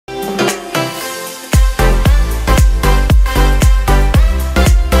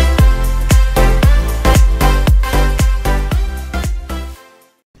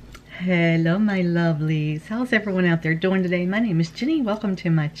Hello my lovelies, how's everyone out there doing today? My name is Jenny, welcome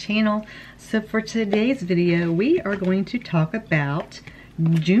to my channel. So for today's video we are going to talk about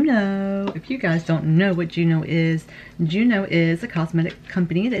Juno. If you guys don't know what Juno is a cosmetic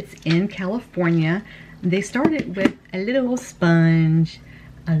company that's in California. They started with a little sponge,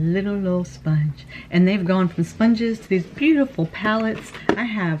 and they've gone from sponges to these beautiful palettes. I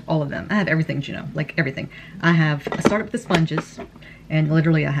have all of them. I have everything Juno, like everything. I started with the sponges, and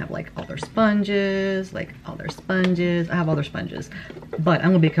literally I have like all their sponges, I have all their sponges. But I'm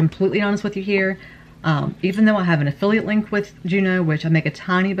gonna be completely honest with you here. Even though I have an affiliate link with Juno, which I make a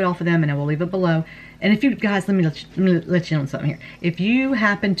tiny bit off of them, and I will leave it below. And if you guys, let me let you know something here. If you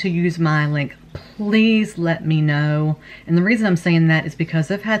happen to use my link, please let me know. And the reason I'm saying that is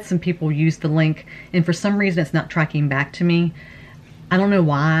because I've had some people use the link, and for some reason it's not tracking back to me. I don't know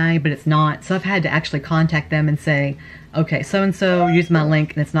why, but it's not. So I've had to actually contact them and say, okay, so-and-so used my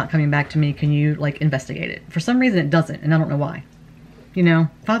link and it's not coming back to me. Can you like investigate it? For some reason it doesn't, and I don't know why. You know,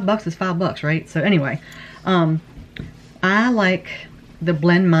 $5 is $5, right? So anyway, I like the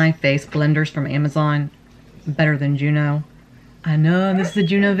Blend My Face blenders from Amazon better than Juno. I know this is a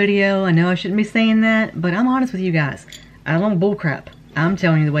Juno video. I know I shouldn't be saying that, but I'm honest with you guys. I don't bullcrap. I'm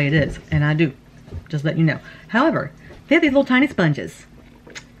telling you the way it is, and I do. Just let you know. However, they have these little tiny sponges.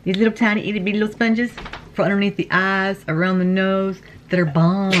 These little tiny itty bitty little sponges for underneath the eyes, around the nose, that are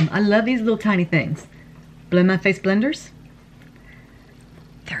bomb. I love these little tiny things. Blend My Face blenders.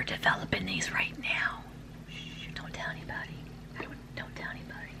 They're developing these right now. Shh, don't tell anybody. Don't tell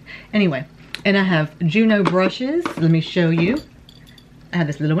anybody. Anyway, and I have Juno brushes. Let me show you. I have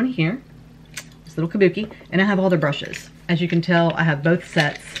this little one here, this little kabuki, and I have all the brushes. As you can tell, I have both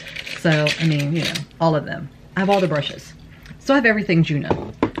sets. So, I mean, you know, all of them. I have all the brushes. So I have everything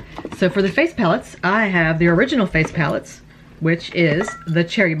Juno. So for the face palettes, I have the original face palettes, which is the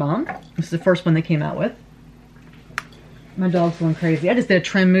Cherry Bomb. This is the first one they came out with. My dog's going crazy. I just did a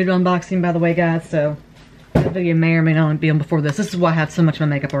trim mood unboxing, by the way, guys, so that video may or may not be on before this. This is why I have so much of my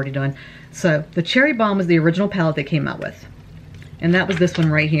makeup already done. So the Cherry Bomb was the original palette they came out with. And that was this one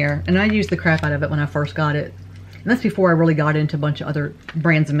right here. And I used the crap out of it when I first got it. And that's before I really got into a bunch of other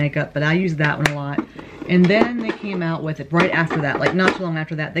brands of makeup, but I used that one a lot. And then they came out with it right after that, like not too long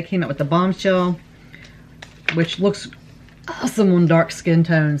after that, they came out with the Bombshell, which looks awesome on dark skin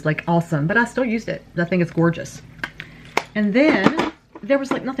tones, like awesome. But I still used it. I think it's gorgeous. And then there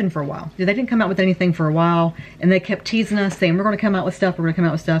was like nothing for a while. They didn't come out with anything for a while, and they kept teasing us saying, we're going to come out with stuff, we're going to come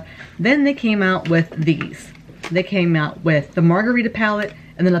out with stuff. Then they came out with these. They came out with the Margarita palette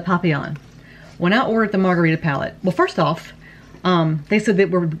and then the Papillon. When I ordered the Margarita palette, well, first off, they said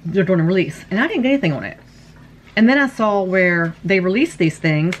that they're doing a release, and I didn't get anything on it. And then I saw where they released these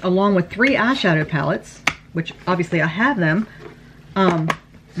things along with 3 eyeshadow palettes, which obviously I have them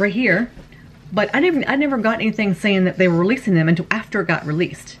right here. But I never got anything saying that they were releasing them until after it got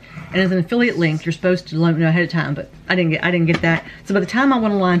released. And as an affiliate link, you're supposed to know ahead of time, but I didn't get that. So by the time I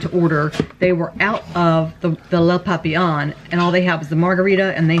went online to order, they were out of the Le Papillon, and all they had was the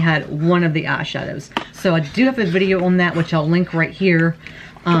Margarita, and they had one of the eyeshadows. So I do have a video on that, which I'll link right here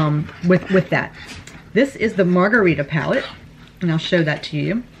with that. This is the Margarita palette, and I'll show that to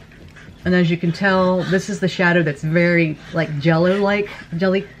you. And as you can tell, this is the shadow that's very like jello-like,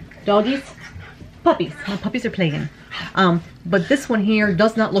 jelly doggies. Puppies. My puppies are playing. But this one here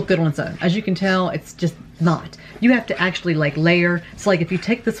does not look good on its own. As you can tell, it's just not. You have to actually like layer. So like if you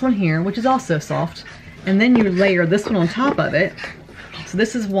take this one here, which is also soft, and then you layer this one on top of it. So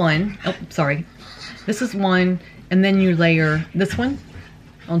this is one. Oh, sorry. This is one, and then you layer this one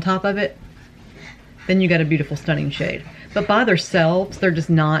on top of it. Then you got a beautiful, stunning shade. But by themselves, they're just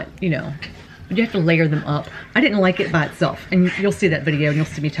not, you know, you have to layer them up. I didn't like it by itself, and you'll see that video, and you'll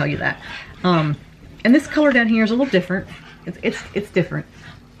see me tell you that. And this color down here is a little different. It's different.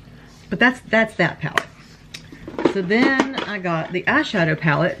 But that's that palette. So then I got the eyeshadow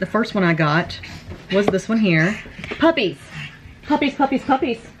palette. The first one I got was this one here. Puppies. Puppies, puppies,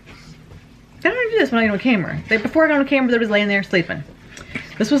 puppies. I don't do this when I get on camera. Before I got on camera, they was laying there sleeping.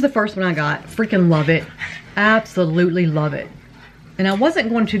 This was the first one I got. Freaking love it. Absolutely love it. And I wasn't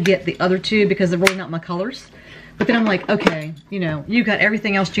going to get the other two because they're really not my colors. But then I'm like, okay, you know, you got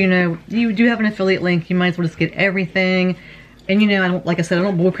everything else, Juno. You do have an affiliate link. You might as well just get everything. And you know, I don't, like I said, I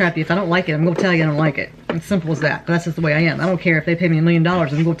don't bullcrap you. If I don't like it, I'm going to tell you I don't like it. It's simple as that. But that's just the way I am. I don't care if they pay me $1 million. I'm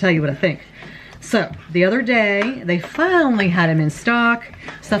going to tell you what I think. So the other day, they finally had them in stock.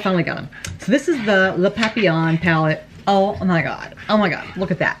 So I finally got them. So this is the Le Papillon palette. Oh my God. Oh my God. Look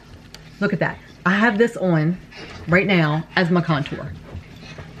at that. Look at that. I have this on right now as my contour.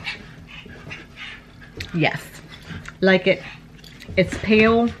 Yes. Like it. It's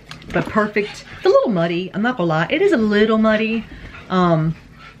pale. but perfect. It's a little muddy, I'm not gonna lie. It is a little muddy.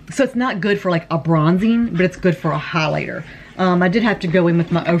 So it's not good for like a bronzing, but it's good for a highlighter. I did have to go in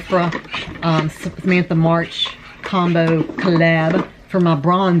with my Ofra Samantha March combo collab for my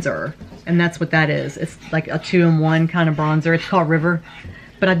bronzer. And that's what that is. It's like a 2-in-1 kind of bronzer. It's called River.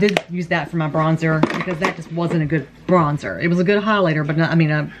 But I did use that for my bronzer because that just wasn't a good bronzer. It was a good highlighter, but not, I mean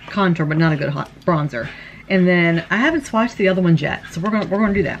a contour, but not a good bronzer. And then I haven't swatched the other ones yet, so we're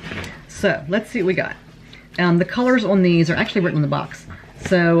gonna do that. So let's see what we got. The colors on these are actually written on the box.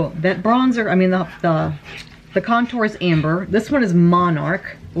 So that bronzer, I mean the contour is Amber. This one is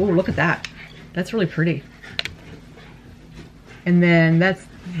Monarch. Oh, look at that. That's really pretty. And then that's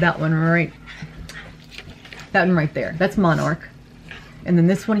that one right there. That's Monarch. And then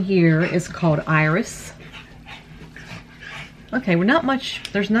this one here is called Iris. Okay, well not much,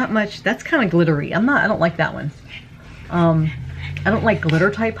 there's not much, that's kind of glittery. I don't like that one. I don't like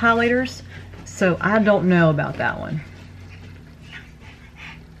glitter type highlighters, so I don't know about that one.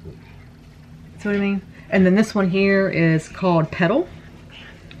 See what I mean? And then this one here is called Petal.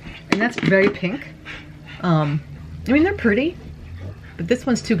 And that's very pink. I mean, they're pretty, but this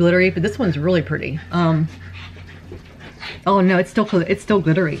one's too glittery, but this one's really pretty. Oh no, it's still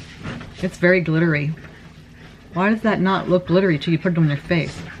glittery. It's very glittery. Why does that not look glittery till you put it on your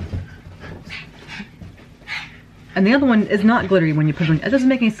face? And the other one is not glittery when you put it on. It doesn't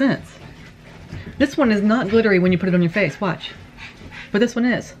make any sense. This one is not glittery when you put it on your face. Watch. But this one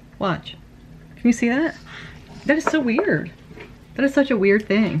is. Watch. Can you see that? That is so weird. That is such a weird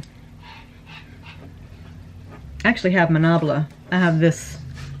thing. I actually have Manabla. I have this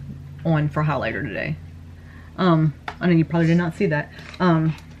on for highlighter today. I know you probably did not see that.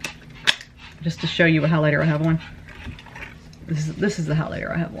 Just to show you what highlighter I have on. This is the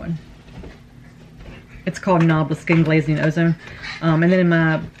highlighter I have on. It's called Nabla Skin Glazing Ozone. And then in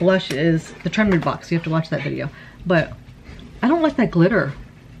my blush is the Trended box. You have to watch that video. But I don't like that glitter.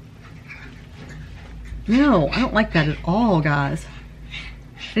 No, I don't like that at all, guys.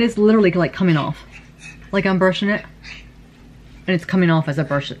 It is literally like coming off. Like I'm brushing it, and it's coming off as I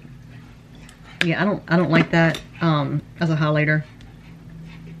brush it. Yeah, I don't like that as a highlighter.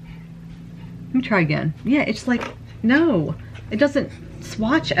 Let me try again. Yeah, it's like, no, it doesn't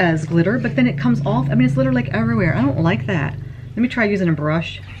swatch as glitter, but then it comes off. I mean, it's literally like everywhere. I don't like that. Let me try using a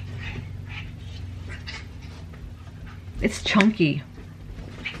brush. It's chunky.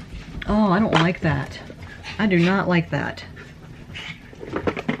 Oh, I don't like that. I do not like that.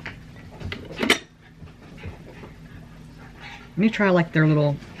 Let me try like their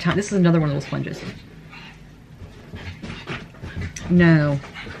little, this is another one of those sponges. No.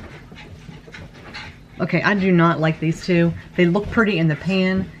 Okay, I do not like these two. They look pretty in the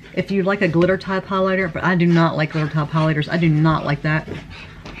pan. If you like a glitter type highlighter, but I do not like glitter type highlighters. I do not like that.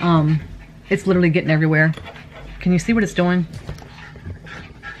 It's literally getting everywhere. Can you see what it's doing?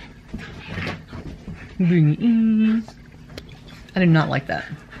 Bring it in. I do not like that.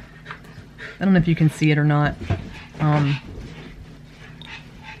 I don't know if you can see it or not. I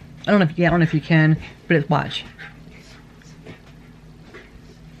don't know if you can, but it's, watch.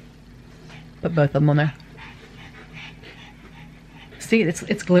 Put both of them on there. See,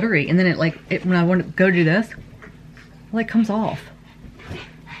 it's glittery, and then when I want to go do this, it like comes off.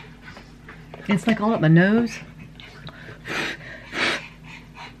 And it's like all up my nose.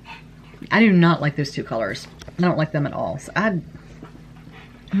 I do not like those two colors. I don't like them at all. So I mean,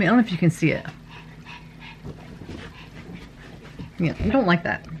 I don't know if you can see it. Yeah, you don't like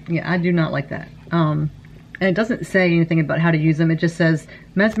that. Yeah, I do not like that. And it doesn't say anything about how to use them. It just says,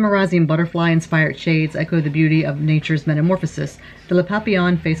 mesmerizing butterfly-inspired shades echo the beauty of nature's metamorphosis. The Le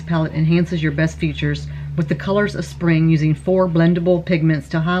Papillon face palette enhances your best features with the colors of spring using 4 blendable pigments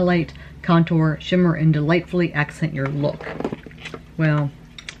to highlight, contour, shimmer, and delightfully accent your look. Well,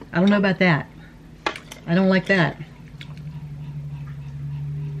 I don't know about that. I don't like that.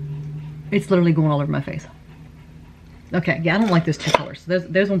 It's literally going all over my face. Okay, yeah, I don't like those two colors.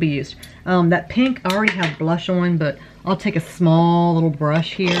 Those won't be used. That pink, I already have blush on, but I'll take a small little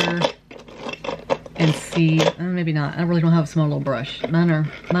brush here and see. Maybe not. I really don't have a small little brush. Mine are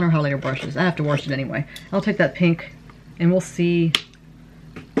highlighter brushes. I have to wash it anyway. I'll take that pink and we'll see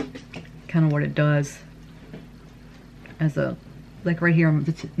kind of what it does as a, like right here on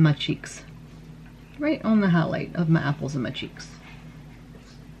my cheeks. Right on the highlight of my apples and my cheeks.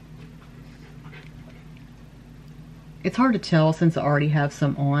 It's hard to tell since I already have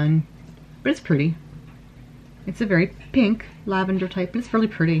some on, but it's pretty. It's a very pink lavender type, but it's really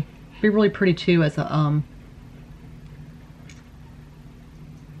pretty. It'd be really pretty too as a, I'm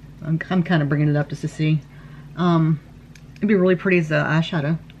kind of bringing it up just to see. It'd be really pretty as an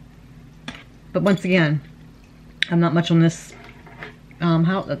eyeshadow. But once again, I'm not much on this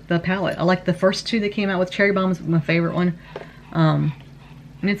the palette. I like the first two that came out with Cherry Bombs, my favorite one. And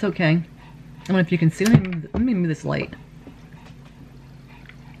it's okay. I don't know if you can see. Let me move this light. I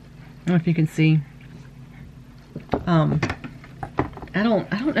don't know if you can see. I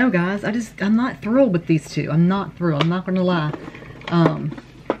don't know, guys. I'm not thrilled with these two. I'm not thrilled. I'm not gonna lie.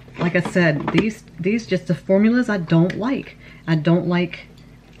 Like I said, these just the formulas I don't like. I like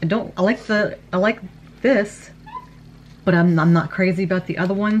this, but I'm not crazy about the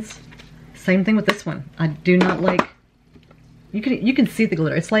other ones. Same thing with this one. I do not like. You can see the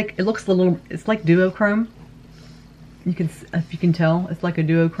glitter. It's like, it looks a little. It's like duochrome. If you can tell, it's like a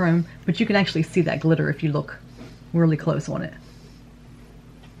duochrome, but you can actually see that glitter if you look really close on it.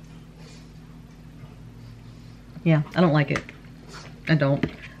 Yeah, I don't like it. I don't.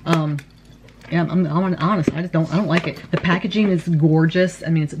 Yeah, I'm honest. I don't like it. The packaging is gorgeous. I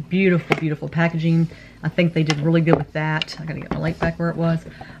mean, it's beautiful, beautiful packaging. I think they did really good with that. I gotta get my light back where it was.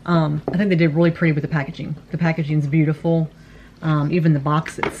 I think they did really pretty with the packaging. The packaging's beautiful. Even the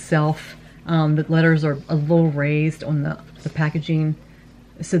box itself, the letters are a little raised on the packaging.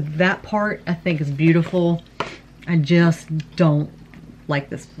 So that part I think is beautiful. I just don't like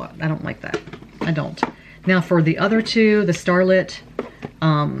this. I don't like that. I don't. Now for the other two, the Starlit,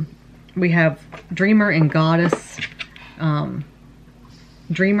 we have Dreamer and Goddess.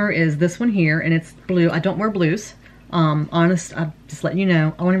 Dreamer is this one here, and it's blue. I don't wear blues. Honest, I'm just letting you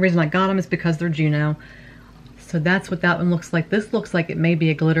know. The only reason I got them is because they're Juno. So that's what that one looks like. This looks like it may be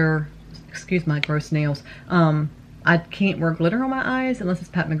a glitter. Excuse my gross nails. I can't wear glitter on my eyes unless it's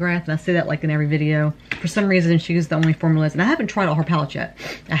Pat McGrath, and I say that like in every video. For some reason, she's the only formulas, and I haven't tried all her palettes yet.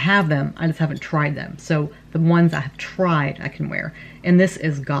 I have them, I just haven't tried them. So the ones I have tried, I can wear. And this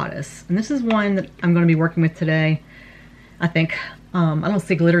is Goddess. And this is one that I'm going to be working with today, I think. I don't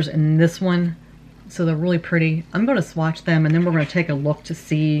see glitters in this one, so they're really pretty. I'm going to swatch them, and then we're going to take a look to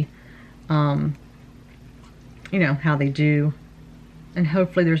see, you know, how they do. And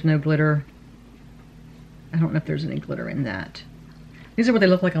hopefully there's no glitter. I don't know if there's any glitter in that. These are what they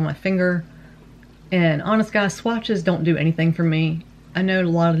look like on my finger. And honest guys, swatches don't do anything for me. I know a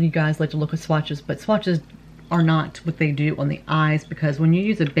lot of you guys like to look at swatches, but swatches are not what they do on the eyes, because when you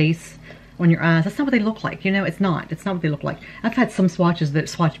use a base on your eyes, that's not what they look like. You know, it's not what they look like. I've had some swatches that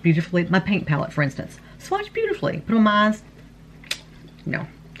swatch beautifully. My paint palette, for instance, swatch beautifully. Put on my eyes, no.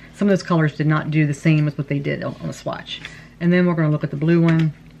 Some of those colors did not do the same as what they did on a swatch. And then we're going to look at the blue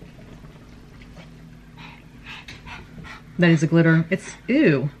one. That is a glitter. It's,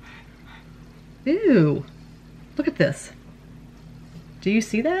 ew. Ew. Look at this. Do you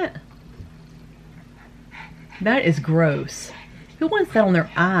see that? That is gross. Who wants that on their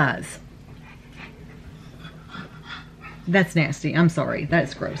eyes? That's nasty. I'm sorry. That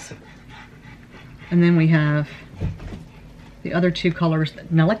is gross. And then we have the other two colors.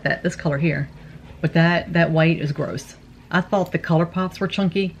 Now, like that, this color here. But that white is gross. I thought the color pops were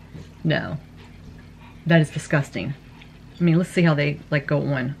chunky. No. That is disgusting. I mean, let's see how they like go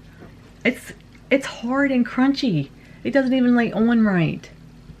on. It's hard and crunchy. It doesn't even lay on right.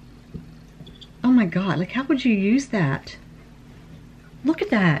 Oh my god, like how would you use that? Look at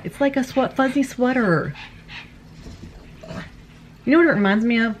that. It's like a fuzzy sweater. You know what it reminds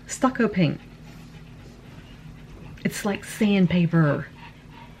me of? Stucco paint. It's like sandpaper.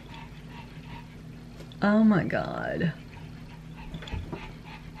 Oh my god.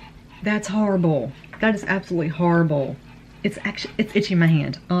 That's horrible. That is absolutely horrible. It's itching my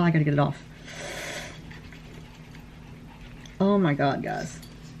hand. Oh, I gotta get it off. Oh my god, guys.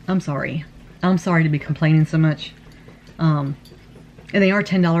 I'm sorry. I'm sorry to be complaining so much. And they are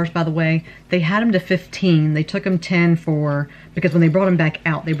 $10, by the way. They had them to $15. They took them 10 for, because when they brought them back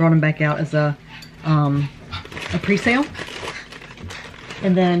out, they brought them back out as a pre-sale.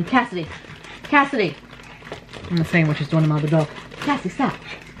 And then Cassidy. I'm the sandwich is doing them out of the dog. Cassie, stop.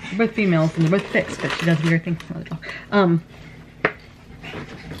 They're both females and they're both fixed, but she does weird things.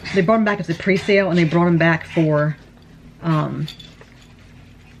 They brought them back as a pre-sale, and they brought them back for $10,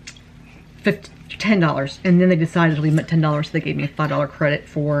 and then they decided to leave them at $10, so they gave me a $5 credit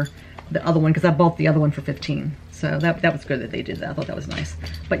for the other one, because I bought the other one for $15. So that was good that they did that. I thought that was nice.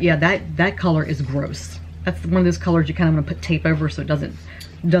 But yeah, that color is gross. That's one of those colors you kind of want to put tape over so it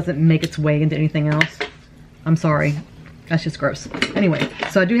doesn't make its way into anything else. I'm sorry. That's just gross. Anyway,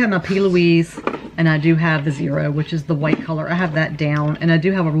 so I do have my P. Louise, and I do have the Zero, which is the white color. I have that down, and I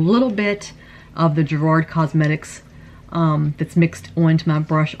do have a little bit of the Gerard Cosmetics that's mixed onto my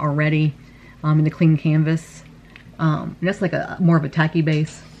brush already in the clean canvas. And that's like more of a tacky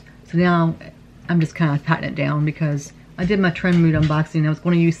base. So now I'm just kind of patting it down because I did my Trend Mood unboxing. I was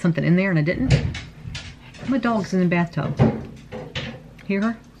going to use something in there and I didn't. My dog's in the bathtub. Hear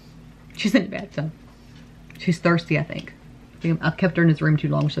her? She's in the bathtub. She's thirsty, I think. I've kept her in this room too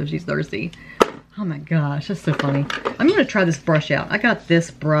long, so she's thirsty. Oh my gosh, that's so funny. I'm going to try this brush out. I got this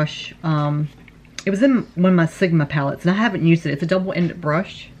brush. It was in one of my Sigma palettes, and I haven't used it. It's a double-ended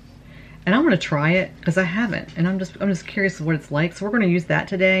brush. And I want to try it, because I haven't. And I'm just curious what it's like. So we're going to use that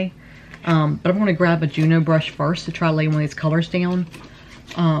today. But I'm going to grab a Juno brush first to try laying one of these colors down.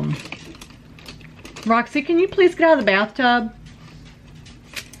 Roxy, can you please get out of the bathtub?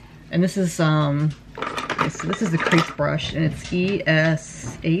 And this is this is the crease brush, and it's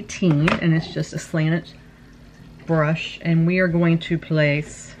ES18, and it's just a slanted brush. And we are going to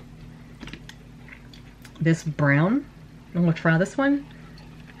place this brown. I'm going to try this one.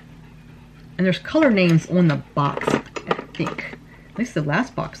 And there's color names on the box, I think. At least the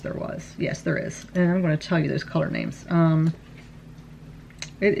last box there was. Yes, there is. And I'm going to tell you those color names.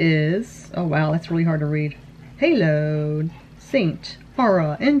 It is, oh wow, that's really hard to read. Halo, Saint,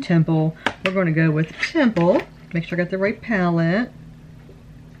 Aura, and Temple. We're going to go with Temple. Make sure I got the right palette.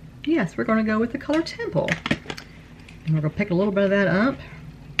 Yes, we're going to go with the color Temple. And we're going to pick a little bit of that up.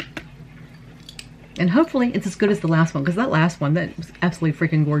 And hopefully it's as good as the last one, because that last one, that was absolutely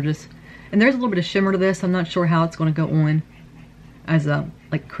freaking gorgeous. And there's a little bit of shimmer to this. I'm not sure how it's going to go on as a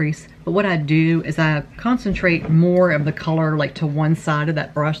like crease. But what I do is I concentrate more of the color like to one side of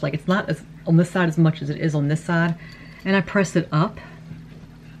that brush. Like it's not as on this side as much as it is on this side. And I press it up.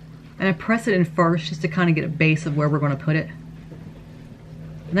 And I press it in first just to kind of get a base of where we're going to put it.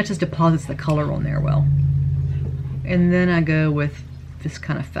 And that just deposits the color on there well. And then I go with just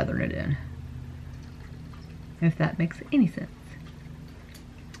kind of feathering it in. If that makes any sense.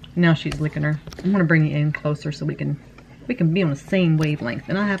 Now she's licking her. I'm gonna bring you in closer so we can be on the same wavelength.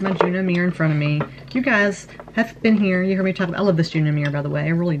 And I have my Juno mirror in front of me. You guys have been here. You heard me talk about. I love this Juno mirror, by the way. I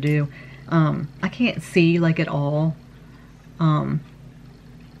really do. I can't see like at all.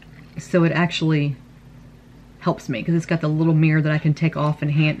 So it actually helps me because it's got the little mirror that I can take off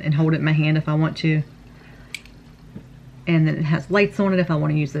and hold it in my hand if I want to. And then it has lights on it if I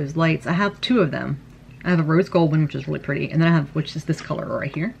want to use those lights. I have two of them. I have a rose gold one, which is really pretty, and then I have, which is this color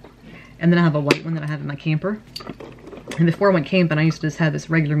right here. And then I have a white one that I have in my camper. And before I went camping, I used to just have this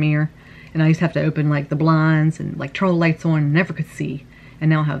regular mirror, and I used to have to open like the blinds and like turn the lights on and never could see. And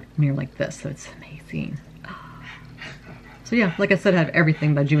now I have a mirror like this, so it's amazing. So yeah, like I said, I have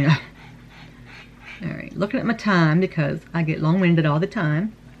everything by Juno. Alright, looking at my time because I get long-winded all the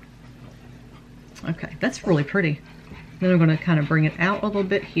time. Okay, that's really pretty. Then I'm going to kind of bring it out a little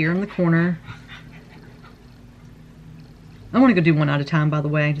bit here in the corner. I want to go do one eye at a time, by the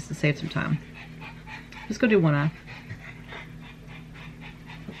way, just to save some time. Just go do one eye.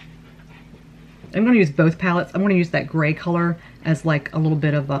 I'm going to use both palettes. I'm going to use that gray color as like a little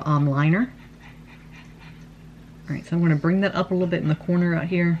bit of a liner. Alright, so I'm going to bring that up a little bit in the corner out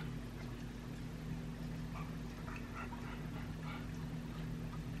here.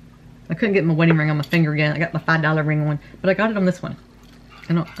 I couldn't get my wedding ring on my finger again. I got my $5 ring on, but I got it on this one.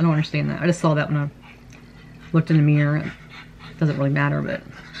 I don't understand that. I just saw that when I looked in the mirror. It doesn't really matter, but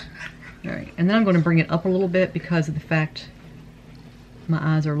alright. And then I'm going to bring it up a little bit because of the fact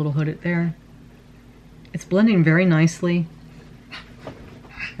my eyes are a little hooded there. It's blending very nicely.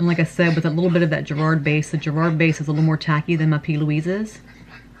 And like I said, with a little bit of that Gerard base, the Gerard base is a little more tacky than my P. Louise is.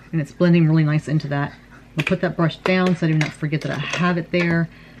 And it's blending really nice into that. I'll put that brush down so I do not forget that I have it there.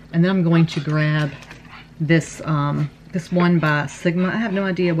 And then I'm going to grab this this one by Sigma. I have no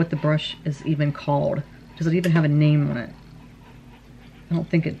idea what the brush is even called. Does it even have a name on it? I don't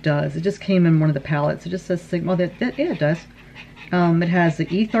think it does. It just came in one of the palettes. It just says Sigma. Yeah, it does. It has the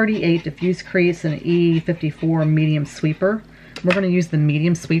E38 Diffuse Crease and an E54 Medium Sweeper. We're going to use the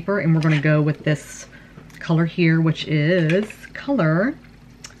Medium Sweeper, and we're going to go with this color here, which is color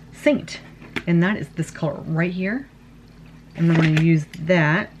Saint. And that is this color right here. And we're going to use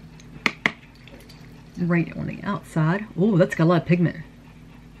that right on the outside. Ooh, that's got a lot of pigment.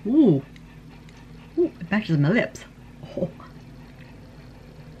 Ooh. Ooh, it matches my lips. Oh.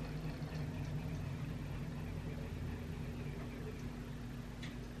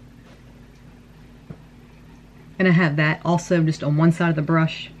 And I have that also just on one side of the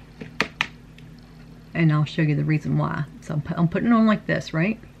brush. And I'll show you the reason why. So I'm putting it on like this,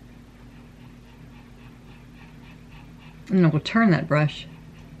 right? And then I'll turn that brush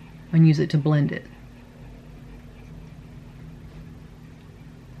and use it to blend it.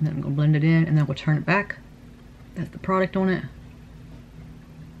 And then I'm going to blend it in, and then we'll turn it back. That's the product on it.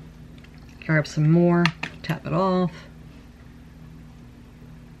 Grab some more, tap it off.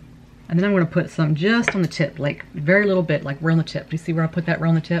 And then I'm going to put some just on the tip, like very little bit, like right on the tip. Do you see where I put that right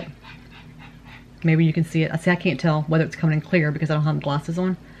on the tip? Maybe you can see it. I see I can't tell whether it's coming in clear because I don't have glasses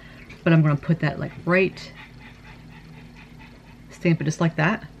on. But I'm going to put that like right, stamp it just like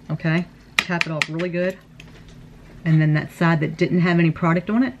that, okay? Tap it off really good. And then that side that didn't have any product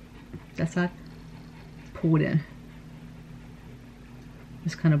on it, that side, pull it in.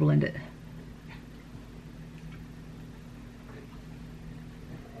 Just kind of blend it.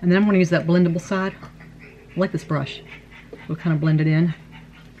 And then I'm going to use that blendable side. I like this brush. We'll kind of blend it in.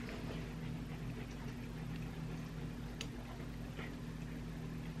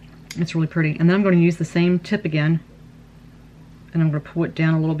 It's really pretty. And then I'm going to use the same tip again. And I'm going to pull it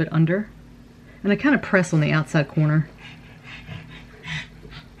down a little bit under. And I kind of press on the outside corner.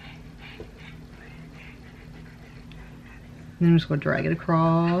 And then I'm just going to drag it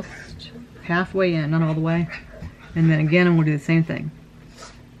across halfway in, not all the way. And then again, I'm going to do the same thing.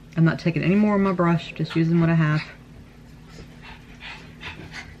 I'm not taking any more on my brush, just using what I have.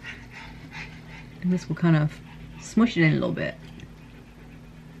 And this will kind of smush it in a little bit.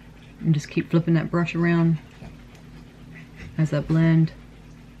 And just keep flipping that brush around as I blend.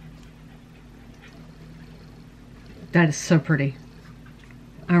 That is so pretty.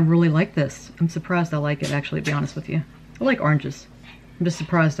 I really like this. I'm surprised I like it, actually, to be honest with you. I like oranges. I'm just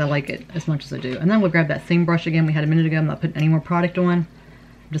surprised I like it as much as I do. And then we'll grab that same brush again we had a minute ago. I'm not putting any more product on.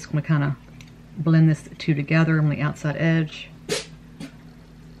 I'm just going to kind of blend this two together on the outside edge.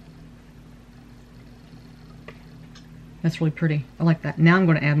 That's really pretty. I like that. Now I'm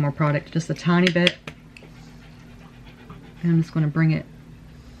going to add more product, just a tiny bit. And I'm just going to bring it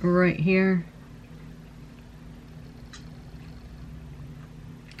right here.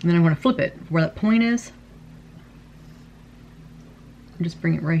 And then I'm going to flip it where that point is. And just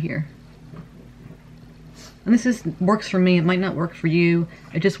bring it right here. And this works for me. It might not work for you.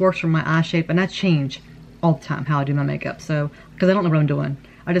 It just works for my eye shape. And I change all the time how I do my makeup. So, because I don't know what I'm doing.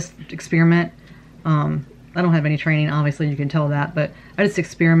 I just experiment. I don't have any training, obviously, you can tell that. But I just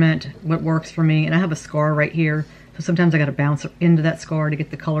experiment what works for me. And I have a scar right here. So sometimes I got to bounce into that scar to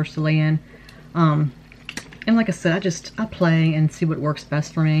get the colors to lay in. And like I said, I play and see what works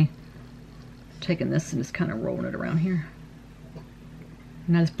best for me. Taking this and just kind of rolling it around here.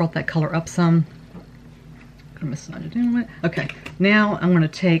 And I just brought that color up some. Gonna massage it in with it. Okay, now I'm gonna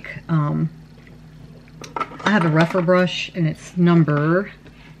take, I have a rougher brush and it's number,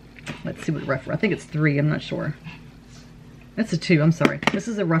 let's see what rougher, I think it's 3, I'm not sure. That's a 2, I'm sorry. This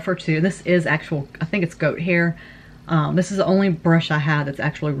is a rougher 2, and this is actual, I think it's goat hair. This is the only brush I have that's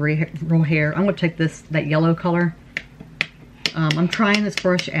actually real hair. I'm gonna take that yellow color. I'm trying this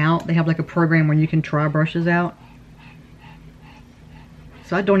brush out. They have like a program where you can try brushes out.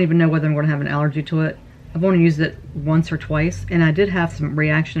 So I don't even know whether I'm gonna have an allergy to it. I've only used it once or twice, and I did have some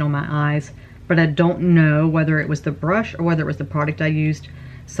reaction on my eyes, but I don't know whether it was the brush or whether it was the product I used.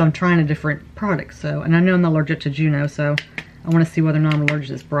 So I'm trying a different product. So, and I know I'm allergic to Juno, so I want to see whether or not I'm allergic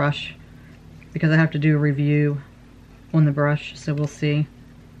to this brush, because I have to do a review on the brush, so we'll see.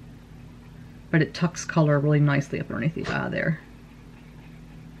 But it tucks color really nicely up underneath the eye there.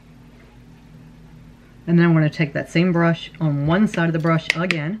 And then I'm going to take that same brush on one side of the brush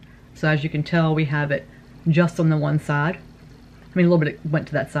again. So as you can tell, we have it just on the one side. I mean, a little bit went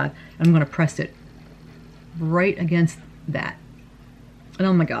to that side. I'm going to press it right against that. And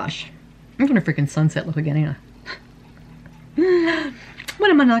oh my gosh, I'm going to freaking sunset look again, ain't I?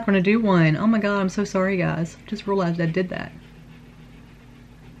 When am I not going to do one? Oh my god, I'm so sorry, guys. Just realized I did that.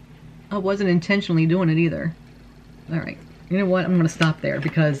 I wasn't intentionally doing it either. Alright, you know what? I'm going to stop there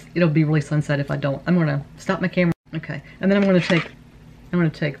because it'll be really sunset if I don't. I'm going to stop my camera. Okay, and then I'm going to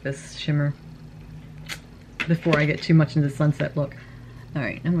take this shimmer before I get too much into the sunset look.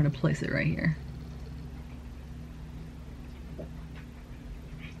 Alright, I'm going to place it right here.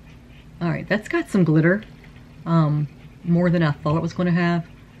 Alright, that's got some glitter. More than I thought it was going to have.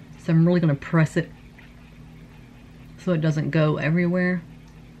 So I'm really going to press it so it doesn't go everywhere.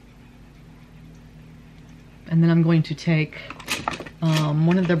 And then I'm going to take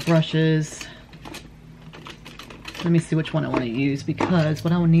one of the brushes. Let me see which one I want to use, because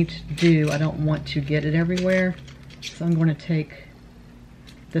what I will need to do, I don't want to get it everywhere. So I'm going to take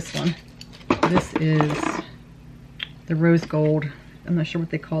this one. This is the rose gold. I'm not sure what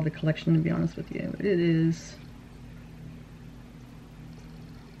they call the collection, to be honest with you. But it is,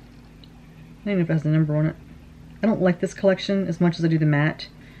 I don't know if it has a number on it. I don't like this collection as much as I do the matte.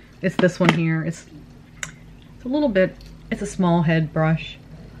 It's this one here. It's a little bit, it's a small head brush.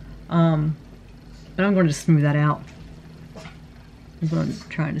 But I'm going to just smooth that out. That's what I'm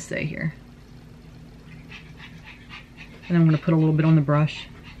trying to say here. And I'm going to put a little bit on the brush.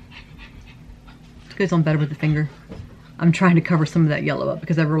 goes on better with the finger. I'm trying to cover some of that yellow up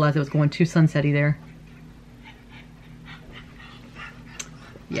because I realized it was going too sunsetty there.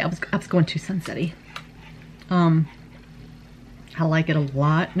 Yeah, I was going too sunsetty. I like it a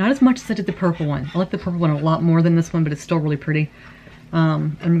lot. Not as much as I did the purple one. I like the purple one a lot more than this one, but it's still really pretty.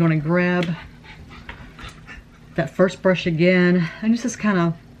 I'm going to grab that first brush again and just kind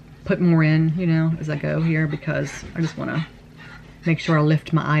of put more in, you know, as I go here, because I just want to make sure I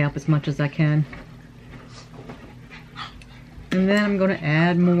lift my eye up as much as I can. And then I'm going to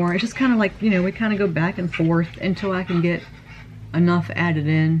add more. It's just kind of like, you know, we kind of go back and forth until I can get enough added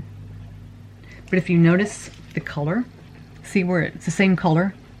in. But if you notice the color, see where it's the same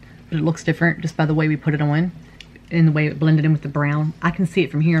color, but it looks different just by the way we put it on and the way it blended in with the brown. I can see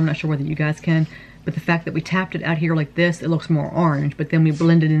it from here. I'm not sure whether you guys can, but the fact that we tapped it out here like this, it looks more orange, but then we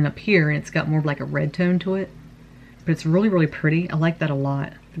blended in up here and it's got more of like a red tone to it. But it's really, really pretty. I like that a lot.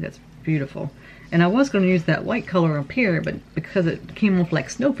 I think that's beautiful. And I was going to use that white color up here, but because it came off like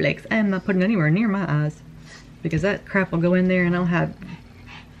snowflakes, I'm not putting it anywhere near my eyes, because that crap will go in there and I'll have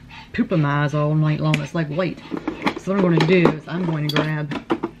poop in my eyes all night long. It's like white. So what I'm going to do is I'm going to grab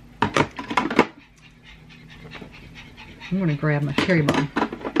my cherry bomb.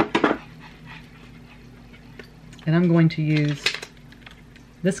 And I'm going to use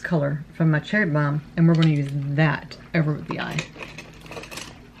this color from my cherry bomb, and we're going to use that over the eye.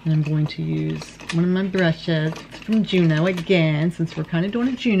 And I'm going to use one of my brushes from Juno again, since we're kind of doing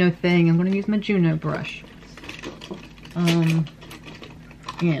a Juno thing. I'm going to use my Juno brush. And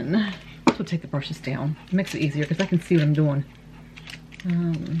this will take the brushes down. It makes it easier because I can see what I'm doing.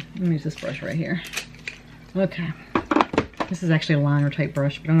 Let me use this brush right here. Okay. This is actually a liner type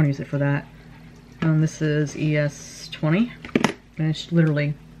brush, but I'm going to use it for that. This is ES20. And it's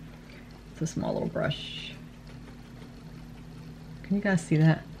literally, it's a small little brush. Can you guys see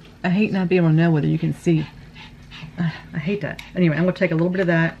that? I hate not being able to know whether you can see. I hate that. Anyway, I'm going to take a little bit of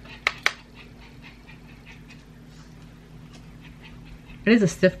that. It is a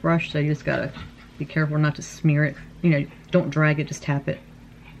stiff brush, so you just got to be careful not to smear it. You know, don't drag it, just tap it.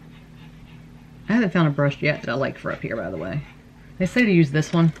 I haven't found a brush yet that I like for up here, by the way. They say to use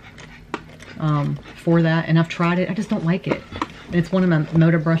this one for that, and I've tried it. I just don't like it. It's one of my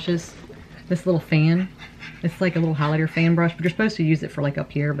motor brushes. This little fan. It's like a little highlighter fan brush, but you're supposed to use it for like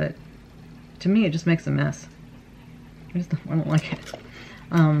up here, but to me it just makes a mess. I don't like it.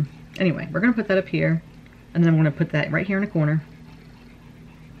 Anyway, we're going to put that up here, and then I'm going to put that right here in the corner.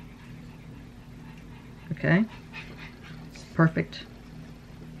 Okay. Perfect.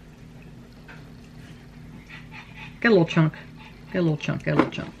 Got a little chunk. Got a little chunk. Got a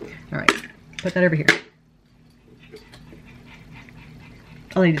little chunk. Alright. Put that over here.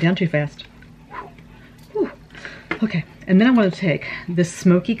 I laid it down too fast. Whew. Okay. And then I'm going to take this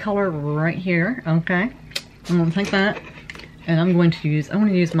smoky color right here. Okay. I'm going to take that. And I'm going to use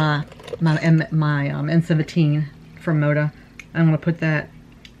my N17 from Moda. I'm going to put that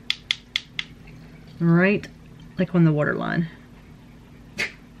right like on the waterline.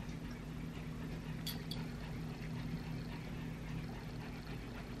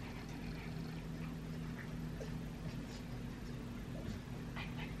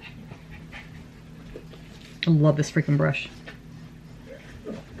 I love this freaking brush.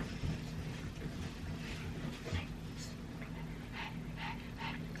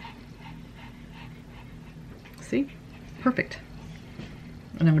 See? Perfect.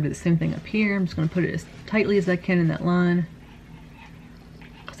 And I'm going to do the same thing up here. I'm just going to put it as tightly as I can in that line.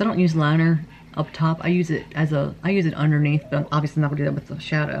 Because I don't use liner up top. I use it underneath, but I'm obviously not going to do that with the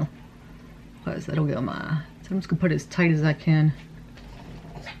shadow. Because that'll go my... So I'm just going to put it as tight as I can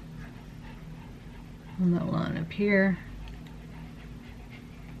on that line up here.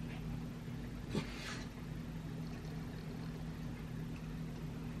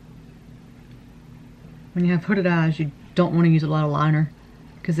 When you have hooded eyes, you don't want to use a lot of liner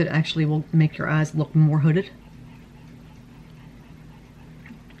because it actually will make your eyes look more hooded.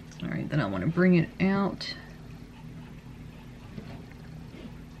 Alright, then I want to bring it out.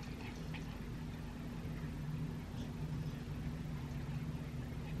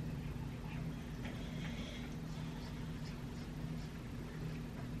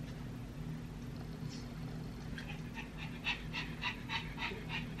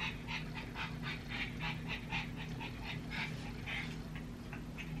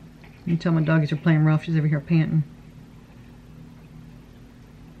 You tell my doggies are playing rough. She's over here panting.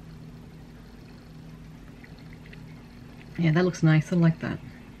 Yeah, that looks nice. I like that.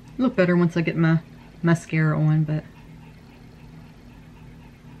 It'll look better once I get my mascara on, but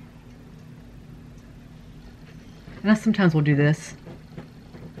and I sometimes will do this.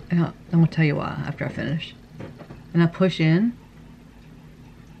 And I'm gonna tell you why after I finish. And I push in.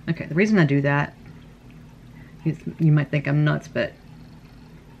 Okay, the reason I do that is, you might think I'm nuts, but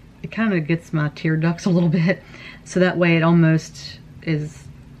it kind of gets my tear ducts a little bit. So that way it almost is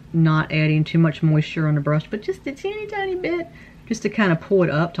not adding too much moisture on the brush, but just a teeny tiny bit, just to kind of pull it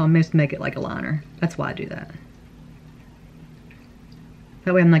up to almost make it like a liner. That's why I do that.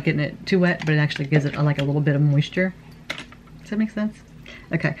 That way I'm not getting it too wet, but it actually gives it like a little bit of moisture. Does that make sense?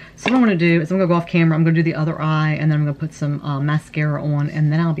 Okay, so what I'm gonna do is I'm gonna go off camera, I'm gonna do the other eye, and then I'm gonna put some mascara on,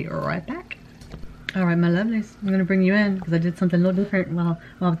 and then I'll be right back. All right, my lovelies, I'm gonna bring you in because I did something a little different while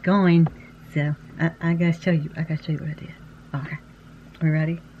I was going. So I gotta show you what I did. Okay, are we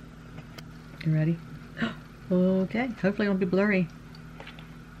ready? You ready? Okay, hopefully it won't be blurry.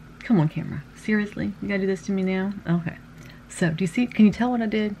 Come on, camera. Seriously, you gotta do this to me now? Okay. So, do you see, can you tell what I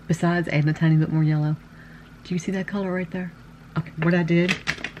did besides adding a tiny bit more yellow? Do you see that color right there? Okay, what I did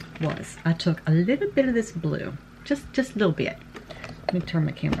was I took a little bit of this blue, just a little bit. Let me turn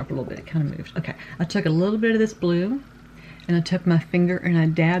my camera up a little bit, it kind of moved. Okay, I took a little bit of this blue, and I took my finger and I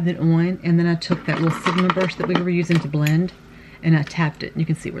dabbed it on, and then I took that little Sigma brush that we were using to blend, and I tapped it. You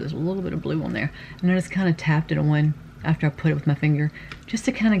can see where there's a little bit of blue on there. And I just kind of tapped it on after I put it with my finger, just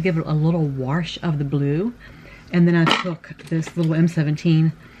to kind of give it a little wash of the blue. And then I took this little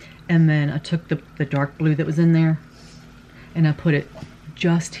M17, and then I took the dark blue that was in there, and I put it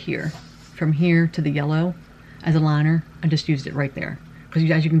just here, from here to the yellow as a liner. I just used it right there. Because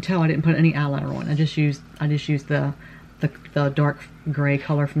as you can tell, I didn't put any eyeliner on. I just used the dark gray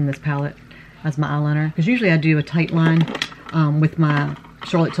color from this palette as my eyeliner. Because usually I do a tight line with my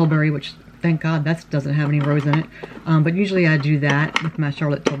Charlotte Tilbury, which thank God that doesn't have any rose in it. But usually I do that with my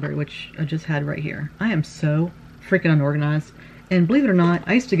Charlotte Tilbury, which I just had right here. I am so freaking unorganized. And believe it or not,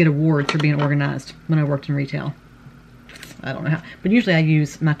 I used to get awards for being organized when I worked in retail. I don't know how, but usually I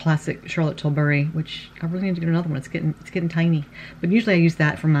use my classic Charlotte Tilbury, which I really need to get another one. It's getting tiny. But usually I use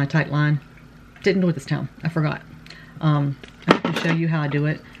that for my tight line. Didn't do it this time. I forgot. I'm going to show you how I do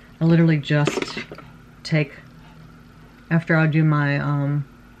it. I literally just take, after I do my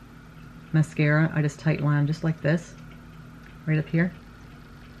mascara, I just tight line just like this, right up here.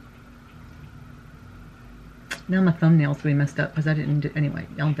 Now my thumbnail's gonna be messed up because I didn't do, anyway,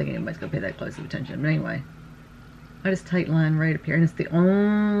 I don't think anybody's gonna pay that close of attention, but anyway. I just tight line right up here, and it's the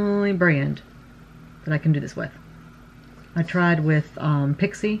only brand that I can do this with. I tried with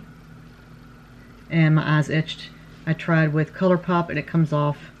Pixie, and my eyes itched. I tried with ColourPop, and it comes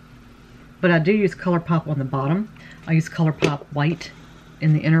off. But I do use ColourPop on the bottom. I use ColourPop white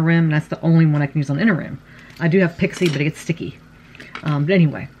in the inner rim, and that's the only one I can use on the inner rim. I do have Pixie, but it gets sticky. But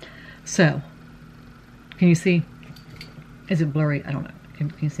anyway, so, can you see? Is it blurry? I don't know.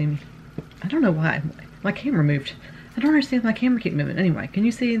 Can you see me? I don't know why. My camera moved. I don't understand why my camera keep moving. Anyway, can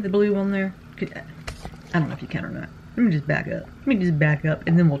you see the blue on there? I don't know if you can or not. Let me just back up. Let me just back up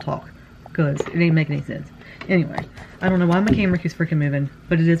and then we'll talk. Because it ain't making any sense. Anyway, I don't know why my camera keeps freaking moving.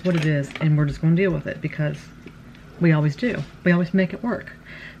 But it is what it is. And we're just going to deal with it. Because we always do. We always make it work.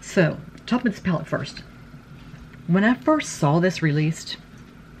 So, top of this palette first. When I first saw this released,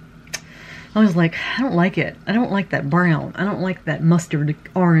 I was like, I don't like it. I don't like that brown. I don't like that mustard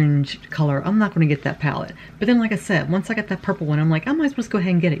orange color. I'm not going to get that palette. But then, like I said, once I got that purple one, I'm like, I might as well just go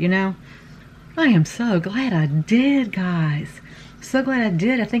ahead and get it, you know? I am so glad I did, guys. So glad I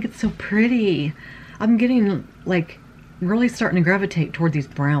did. I think it's so pretty. I'm getting, like, really starting to gravitate toward these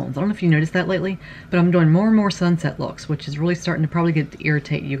browns. I don't know if you noticed that lately, but I'm doing more and more sunset looks, which is really starting to probably get to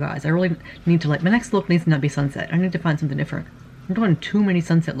irritate you guys. I really need to, like, my next look needs to not be sunset. I need to find something different. I'm doing too many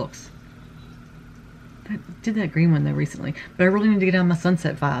sunset looks. I did that green one though recently, but I really need to get on my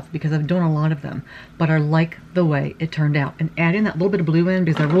sunset vibe because I've done a lot of them, but I like the way it turned out. And adding that little bit of blue in,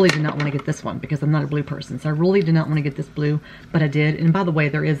 because I really did not want to get this one because I'm not a blue person, so I really did not want to get this blue, but I did. And by the way,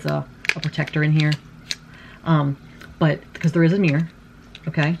 there is a protector in here, but because there is a mirror,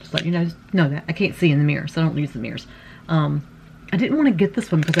 okay, just let you know that. I can't see in the mirror, so I don't use the mirrors. I didn't want to get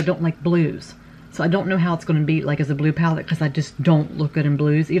this one because I don't like blues. So I don't know how it's going to be like as a blue palette because I just don't look good in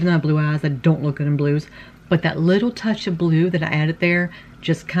blues. Even though I have blue eyes, I don't look good in blues. But that little touch of blue that I added there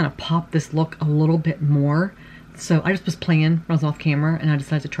just kind of popped this look a little bit more. So I just was playing when I was off camera and I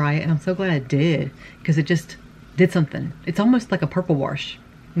decided to try it. And I'm so glad I did because it just did something. It's almost like a purple wash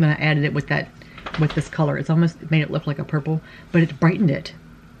when I added it with this color. It's almost made it look like a purple, but it brightened it.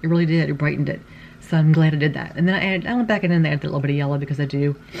 It really did. It brightened it. So I'm glad I did that. And then I went back in and added a little bit of yellow because I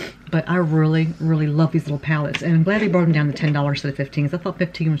do. But I really, really love these little palettes. And I'm glad they brought them down to $10 instead of $15 because I thought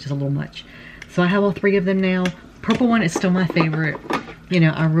 $15 was just a little much. So I have all three of them now. Purple one is still my favorite. You know,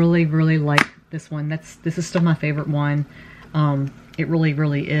 I really, really like this one. This is still my favorite one. It really,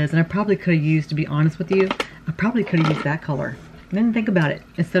 really is. And I probably could have used, to be honest with you, I probably could have used that color. Then think about it.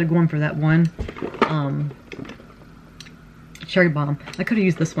 Instead of going for that one Cherry Bomb, I could have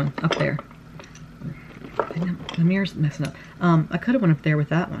used this one up there. The mirror's messing up. I could have went up there with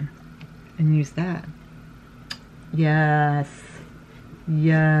that one and used that. Yes.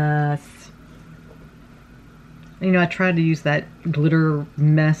 Yes. You know, I tried to use that glitter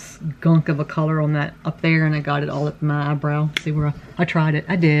mess gunk of a color on that up there, and I got it all up my eyebrow. See where I tried it.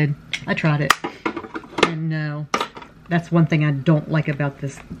 I did. I tried it. And no, that's one thing I don't like about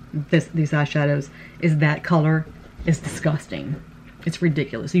these eyeshadows, is that color is disgusting. It's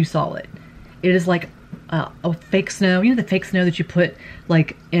ridiculous. You saw it. It is like a fake snow. You know the fake snow that you put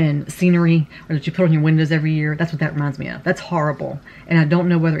like in scenery, or that you put on your windows every year? That's what that reminds me of. That's horrible. And I don't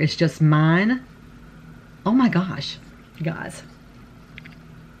know whether it's just mine. Oh my gosh, guys.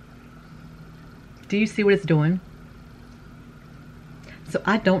 Do you see what it's doing? So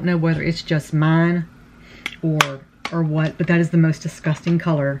I don't know whether it's just mine or what, but that is the most disgusting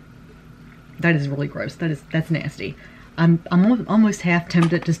color. That is really gross. That's nasty. I'm almost half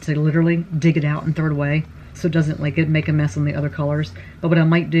tempted just to literally dig it out and throw it away, so it doesn't like make a mess on the other colors. But what I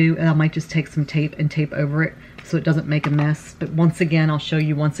might do, I might just take some tape and tape over it so it doesn't make a mess. But once again, I'll show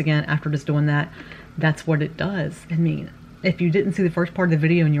you once again after just doing that. That's what it does. I mean, if you didn't see the first part of the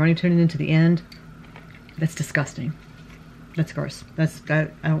video and you're only tuning into the end, that's disgusting. That's gross. I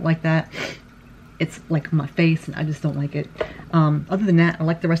don't like that. It's like my face, and I just don't like it. Other than that, I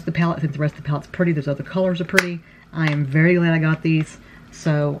like the rest of the palette. I think the rest of the palette's pretty. Those other colors are pretty. I am very glad I got these.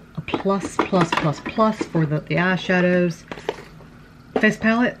 So a plus, plus, plus, plus for the eyeshadows. Face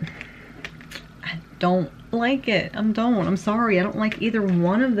palette, I don't like it. I'm sorry. I don't like either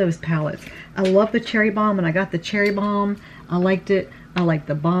one of those palettes. I love the Cherry Bomb when I got the Cherry Bomb. I liked it. I like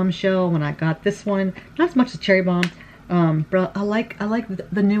the Bombshell when I got this one. Not as much as Cherry Bomb. But I like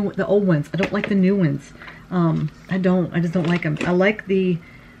the old ones. I don't like the new ones. I just don't like them. I like the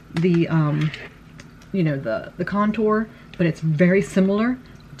you know, the contour, but it's very similar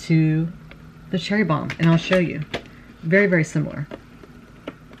to the Cherry Bomb, and I'll show you. Very, very similar.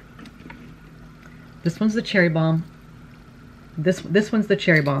 This one's the Cherry Bomb. This one's the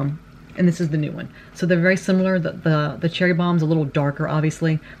Cherry Bomb, and this is the new one. So they're very similar. The Cherry Bomb's a little darker,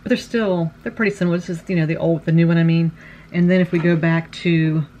 obviously, but they're pretty similar. This is, you know, the new one, I mean. And then if we go back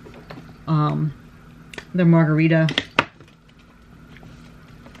to the Margarita.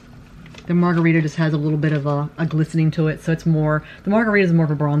 The Margarita just has a little bit of a glistening to it, so it's more, the Margarita is more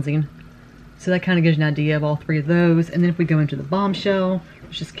of a bronzing. So that kind of gives you an idea of all three of those. And then if we go into the Bombshell,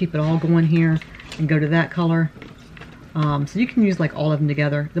 let's just keep it all going here and go to that color. So you can use like all of them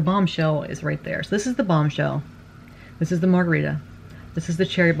together. The Bombshell is right there. So this is the Bombshell. This is the Margarita. This is the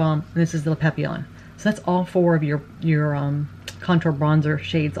Cherry Bomb, and this is the Papillon. So that's all four of your contour bronzer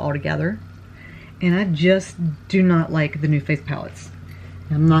shades all together. And I just do not like the new face palettes.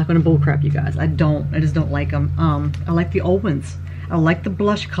 I'm not going to bullcrap you guys. I just don't like them. I like the old ones. I like the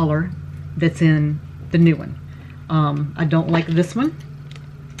blush color that's in the new one. I don't like this one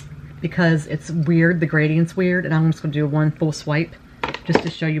because it's weird. The gradient's weird, and I'm just going to do one full swipe just to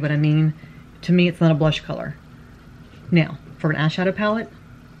show you what I mean. To me, it's not a blush color. Now, for an eyeshadow palette,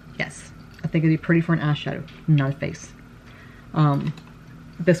 yes, I think it'd be pretty for an eyeshadow, not a face.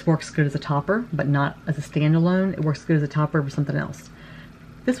 This works good as a topper, but not as a standalone. It works good as a topper for something else.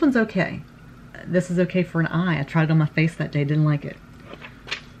 This one's okay. This is okay for an eye. I tried it on my face that day, didn't like it.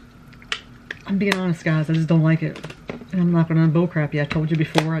 I'm being honest, guys, I just don't like it. And I'm not gonna bullcrap you. I told you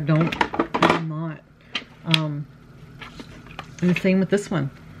before, I'm not. And the same with this one.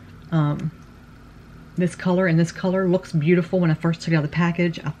 This color and this color looks beautiful. When I first took it out of the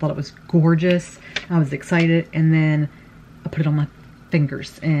package, I thought it was gorgeous. I was excited, and then I put it on my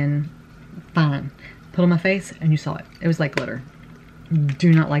fingers and fine. Put it on my face and you saw it. It was like glitter.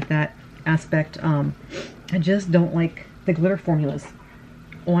 Do not like that aspect. I just don't like the glitter formulas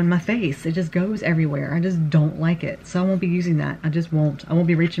on my face. It just goes everywhere. I just don't like it. So I won't be using that. I just won't. I won't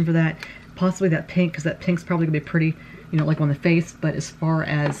be reaching for that. Possibly that pink, because that pink's probably gonna be pretty, you know, like on the face. But as far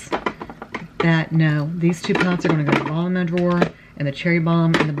as that, no. These two palettes are gonna go to the bottom of my drawer, and the Cherry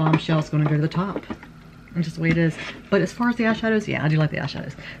Bomb and the Bombshell is gonna go to the top. That's just the way it is. But as far as the eyeshadows, yeah, I do like the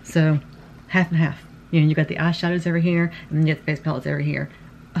eyeshadows. So half and half. You know, you got the eyeshadows over here, and then you get the face palettes over here.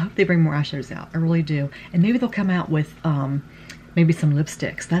 I hope they bring more eyeshadows out. I really do. And maybe they'll come out with maybe some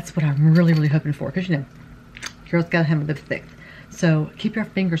lipsticks. That's what I'm really, really hoping for. Because, you know, girls gotta have a lipstick. So keep your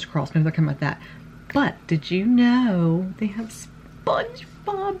fingers crossed. Maybe they'll come out with that. But did you know they have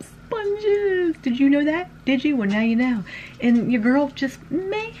SpongeBob sponges. Did you know that? Did you? Well, now you know. And your girl just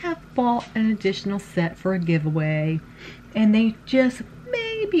may have bought an additional set for a giveaway. And they just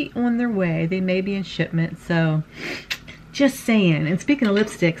may be on their way. They may be in shipment. So, just saying. And speaking of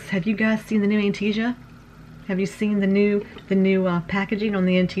lipsticks, have you guys seen the new Ante'ja? Have you seen the new packaging on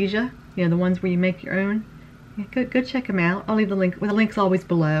the Ante'ja? You know, the ones where you make your own? Yeah, go check them out. I'll leave the link. Well, the link's always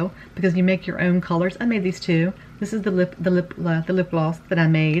below because you make your own colors. I made these too. This is the lip gloss that I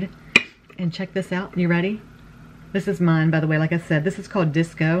made. And check this out. You ready? This is mine, by the way. Like I said, this is called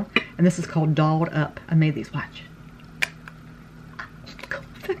Disco, and this is called Dolled Up. I made these. Watch.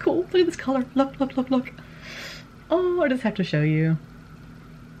 Isn't that cool? Look at this color. Look, look, look, look. Oh, I just have to show you.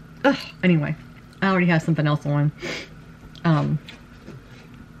 Ugh. Anyway, I already have something else on. Oh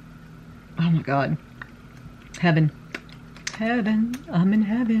my God. Heaven. Heaven. I'm in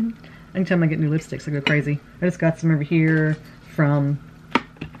heaven. Anytime I get new lipsticks, I go crazy. I just got some over here from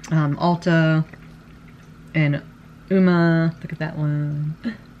Ulta and Uoma. Look at that one.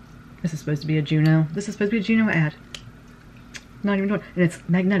 This is supposed to be a Juno. This is supposed to be a Juno ad. Not even doing. And it's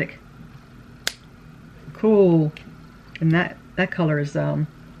magnetic. Cool. And that color is I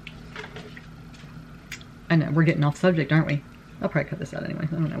know we're getting off subject, aren't we? I'll probably cut this out anyway.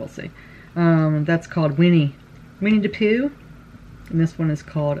 I don't know. We'll see. That's called Winnie the Pooh, and this one is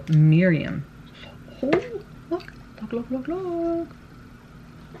called Miriam. Oh, look, look, look, look, look.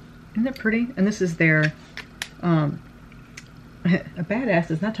 Isn't that pretty? And this is their a badass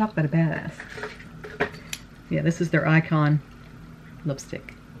does not talk about a badass. Yeah, this is their Icon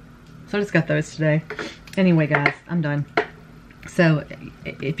lipstick. So I just got those today. Anyway, guys, I'm done. So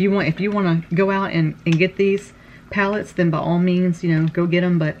if you want to go out and get these palettes, then by all means, you know, go get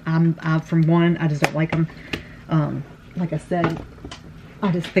them. But I'm from one, I just don't like them. Like I said,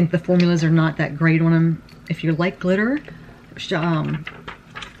 I just think the formulas are not that great on them. If you like glitter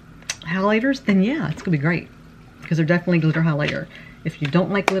highlighters, then yeah, it's gonna be great because they're definitely glitter highlighter. If you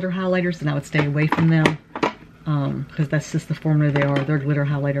don't like glitter highlighters, then I would stay away from them because that's just the formula they are. They're glitter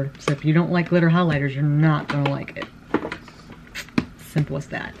highlighter. So if you don't like glitter highlighters, you're not gonna like it. Simple as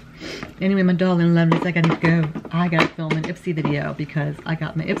that. Anyway, my darling lovelies, I gotta go. I gotta film an Ipsy video because I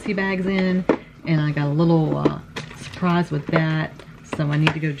got my Ipsy bags in and I got a little surprise with that. So I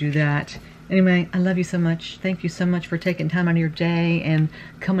need to go do that. Anyway, I love you so much. Thank you so much for taking time out of your day and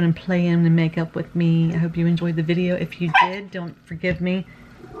coming and playing the makeup with me. I hope you enjoyed the video. If you did, don't forget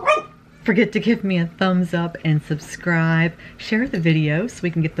to give me a thumbs up and subscribe. Share the video so we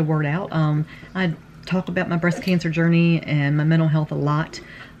can get the word out. I talk about my breast cancer journey and my mental health a lot.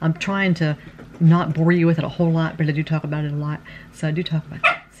 I'm trying to not bore you with it a whole lot, but I do talk about it a lot. So I do talk about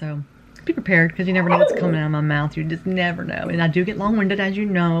it. So be prepared because you never know what's coming out of my mouth. You just never know. And I do get long-winded, as you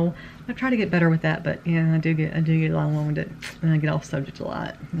know. I try to get better with that, but yeah, I do get long-winded and I get off subject a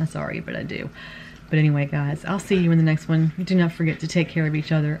lot. I'm sorry, but I do. But anyway, guys, I'll see you in the next one. Do not forget to take care of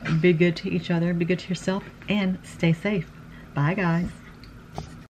each other. Be good to each other. Be good to yourself and stay safe. Bye, guys.